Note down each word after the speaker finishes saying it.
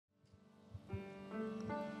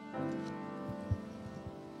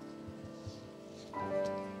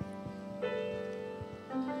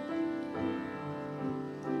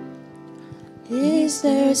Is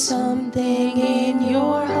there something in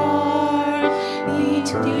your heart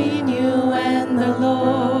between you and the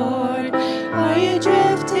Lord? Are you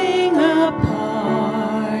drifting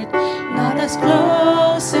apart, not as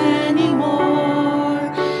close anymore?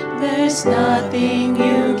 There's nothing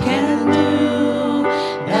you can do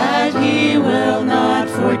that He will not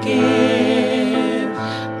forgive.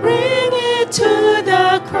 Bring it to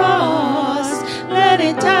the cross, let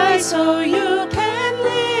it die so you can live,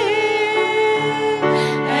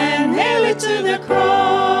 and nail it to the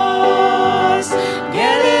cross,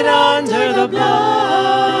 get it under the blood.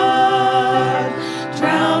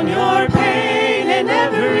 Drown your pain and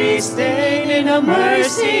every stain in a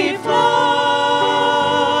mercy flood.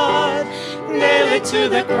 Nail it to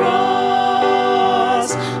the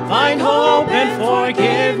cross, find hope and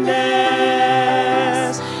forgiveness.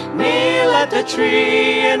 Kneel at the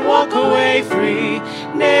tree and walk away free.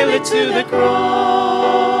 Nail it to the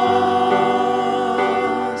cross.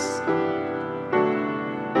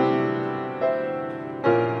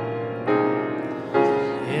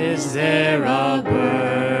 Is there a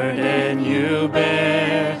burden you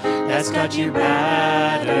bear that's got you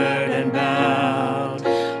battered and bound?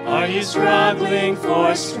 Are you struggling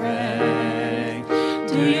for strength?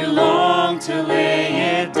 Do you long to lay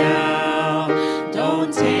it down?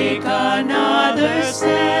 Don't take another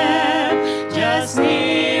step, just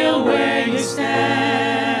kneel where you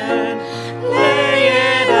stand. Lay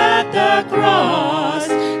it at the cross,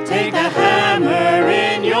 take the hammer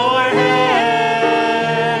in your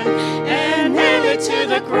hand, and nail it to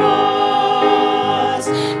the cross,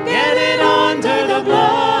 get it under the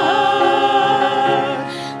blood.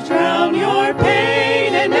 Drown your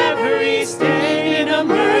pain and every stain in a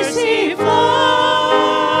mercy flood.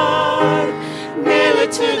 Nail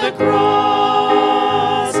it to the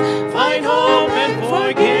cross, find hope and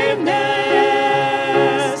forgiveness.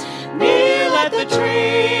 Kneel at the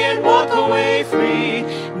tree and walk away free.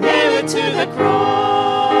 Nail it to the cross.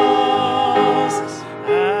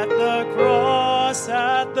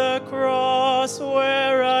 At the cross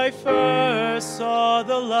where I first saw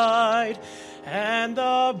the light, and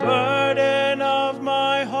the burden of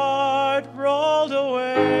my heart rolled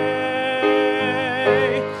away.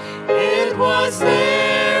 It was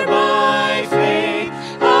there by faith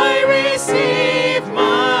I received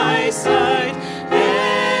my sight,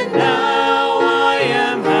 and now I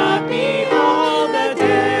am happy all the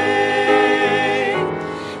day.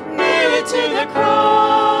 Nail it to the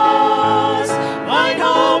cross, find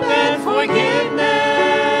hope and forgiveness.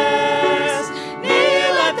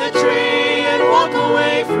 Kneel at the tree and walk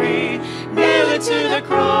away free. Nail it to the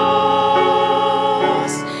cross.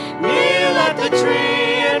 Kneel at the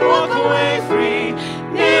tree and walk away free.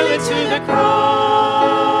 Nail it to the cross.